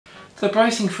The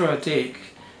bracing for a deck,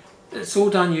 it's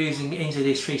all done using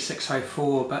NZS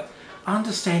 3604, but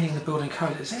understanding the building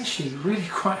code is actually really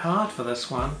quite hard for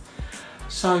this one.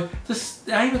 So the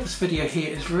aim of this video here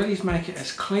is really to make it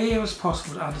as clear as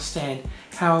possible to understand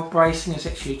how bracing is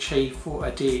actually achieved for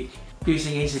a deck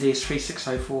using NZS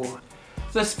 3604.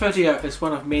 This video is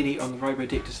one of many on the ROBO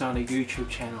Deck Designer YouTube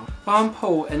channel. I'm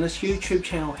Paul, and this YouTube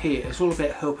channel here is all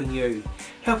about helping you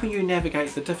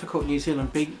navigate the difficult New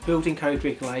Zealand building code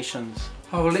regulations.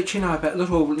 I will let you know about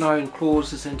little known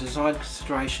clauses and design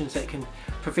considerations that can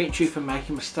prevent you from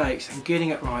making mistakes and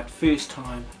getting it right first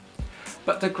time.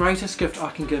 But the greatest gift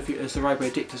I can give you is the ROBO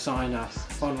Deck Designer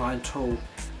online tool.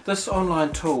 This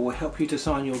online tool will help you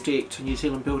design your deck to New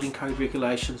Zealand building code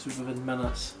regulations within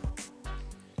minutes.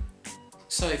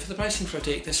 So for the bracing for a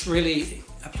deck, this really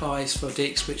applies for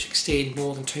decks which extend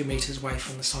more than 2 metres away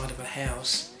from the side of a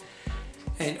house.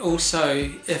 And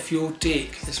also, if your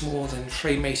deck is more than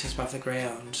 3 metres above the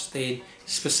ground, then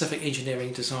specific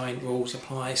engineering design rules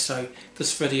apply, so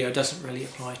this video doesn't really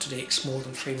apply to decks more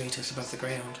than 3 metres above the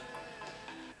ground.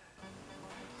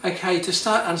 Okay, to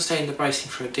start understanding the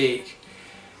bracing for a deck,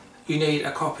 you need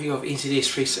a copy of NZS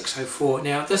 3604.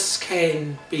 Now this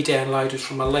can be downloaded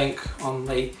from a link on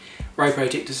the ROBO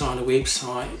Deck Designer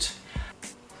website.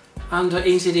 Under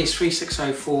NZS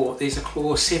 3604 there's a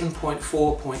clause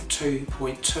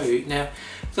 7.4.2.2. Now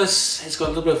this has got a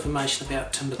little bit of information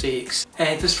about timber decks,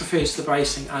 and this refers to the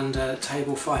bracing under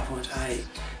table 5.8.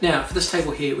 Now for this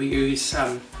table here we use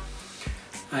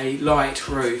a light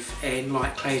roof and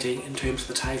light cladding in terms of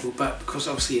the table, but because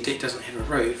obviously your deck doesn't have a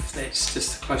roof, that's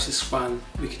just the closest one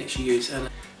we can actually use in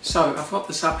it. So I've got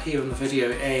this up here in the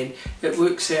video, and it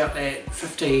works out at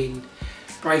 15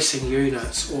 bracing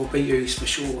units, or BUs for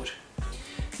short.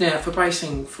 Now for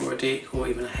bracing for a deck or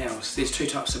even a house, there's two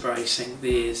types of bracing.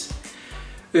 There's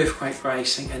earthquake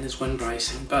bracing and there's wind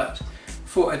bracing, but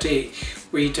for a deck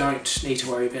we don't need to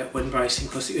worry about wind bracing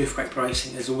because the earthquake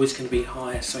bracing is always going to be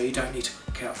higher, so you don't need to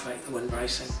calculate the wind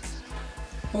bracing.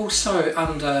 Also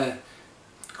under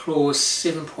clause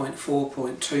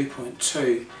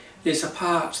 7.4.2.2 there's a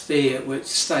part there which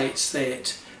states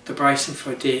that the bracing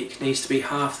for a deck needs to be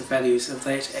half the values of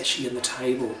that actually in the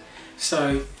table.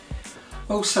 So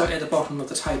also at the bottom of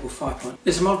the table 5.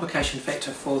 There's a multiplication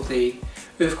factor for the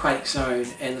earthquake zone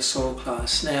and the soil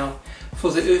class. Now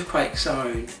for the earthquake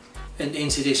zone in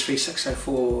NZS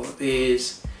 3604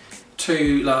 there's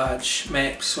two large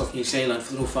maps of New Zealand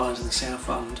for the North Island and the South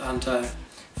Island under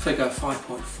figure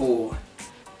 5.4.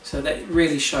 So that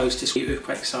really shows just where the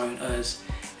earthquake zone is,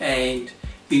 and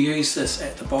you use this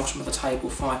at the bottom of the table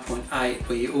 5.8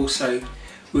 where you also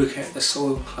work out the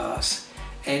soil class,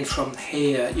 and from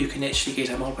here you can actually get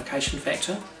a multiplication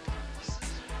factor.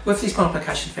 With these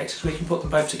multiplication factors we can put them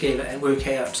both together and work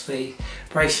out the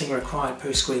bracing required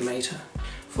per square metre.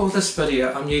 For this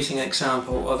video I'm using an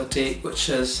example of a deck which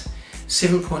is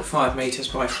 7.5 metres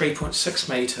by 3.6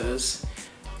 metres,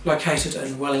 located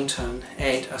in Wellington,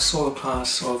 and a soil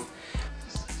class of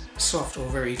soft or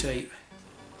very deep.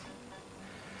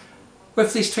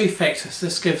 With these two factors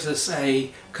this gives us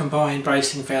a combined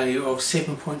bracing value of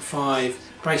 7.5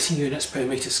 bracing units per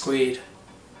metre squared.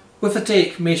 With a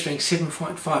deck measuring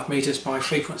 7.5 metres by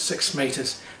 3.6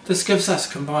 metres, this gives us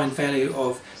a combined value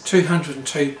of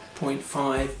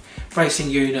 202.5 bracing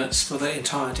units for the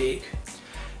entire deck.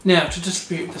 Now to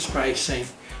distribute this bracing,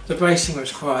 the bracing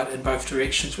is required in both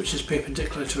directions, which is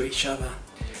perpendicular to each other.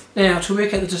 Now to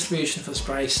work out the distribution for this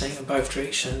bracing in both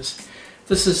directions,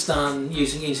 this is done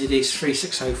using NZS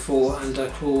 3604 under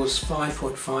clause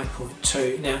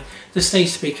 5.5.2. Now this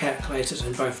needs to be calculated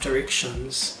in both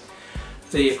directions,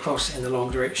 the across and the long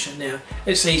direction. Now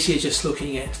it's easier just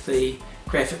looking at the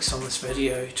graphics on this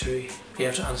video to be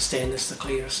able to understand this the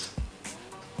clearest.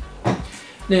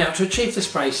 Now to achieve this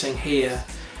bracing here,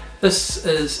 this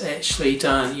is actually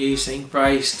done using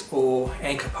braced or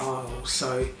anchor piles.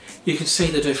 So you can see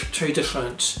the two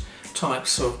different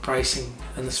types of bracing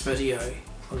in this video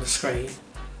on the screen.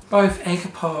 Both anchor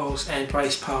piles and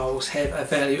braced piles have a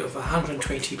value of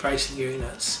 120 bracing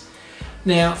units.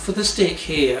 Now for this deck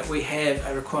here we have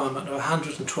a requirement of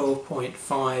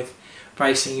 112.5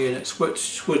 bracing units,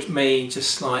 which would mean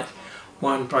just like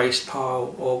one braced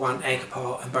pile or one anchor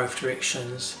pile in both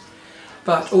directions.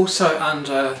 But also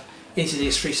under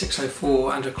NZS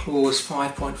 3604 under clause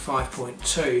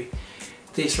 5.5.2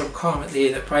 there's a requirement there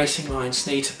that bracing lines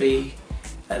need to be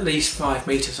at least 5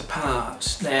 metres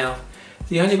apart. Now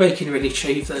the only way you can really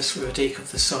achieve this with a deck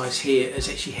of this size here is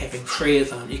actually having 3 of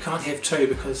them. You can't have 2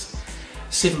 because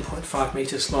 7.5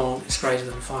 metres long is greater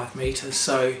than 5 metres.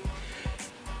 So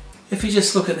if you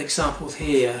just look at the examples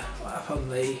here up on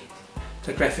the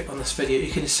the graphic on this video,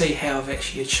 you can see how I've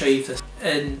actually achieved this.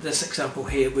 In this example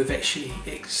here, we've actually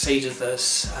exceeded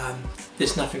this.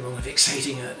 There's nothing wrong with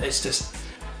exceeding it, it's just,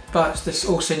 but this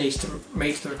also needs to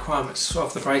meet the requirements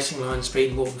of the bracing lines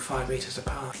being more than 5 metres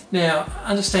apart. Now,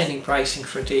 understanding bracing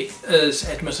for a deck is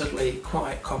admittedly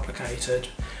quite complicated,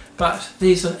 but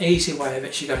there's an easy way of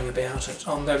actually going about it.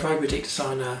 On the ROBO Deck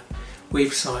Designer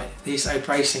website, there's a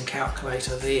bracing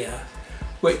calculator there,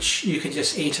 which you can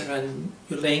just enter in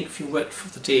your length, your width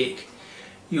of the deck,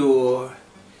 your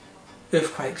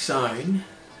earthquake zone,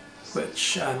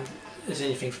 which is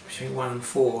anything between 1 and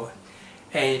 4,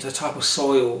 and the type of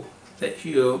soil that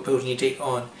you're building your deck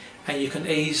on, and you can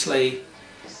easily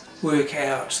work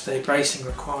out the bracing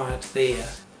required there.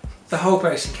 The whole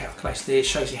bracing calculator there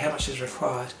shows you how much is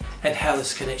required and how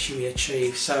this can actually be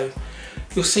achieved. So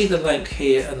you'll see the link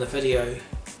here in the video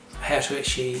how to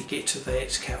actually get to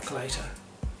that calculator.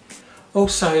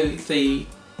 Also, the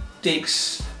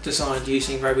decks designed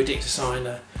using ROBO Deck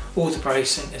Designer, all the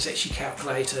bracing is actually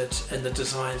calculated in the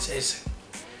designs as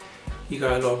you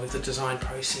go along with the design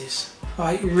process.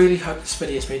 I really hope this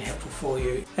video has been helpful for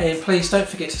you, and please don't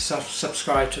forget to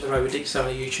subscribe to the ROBO Deck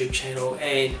Designer YouTube channel,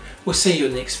 and we'll see you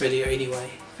in the next video anyway.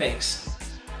 Thanks.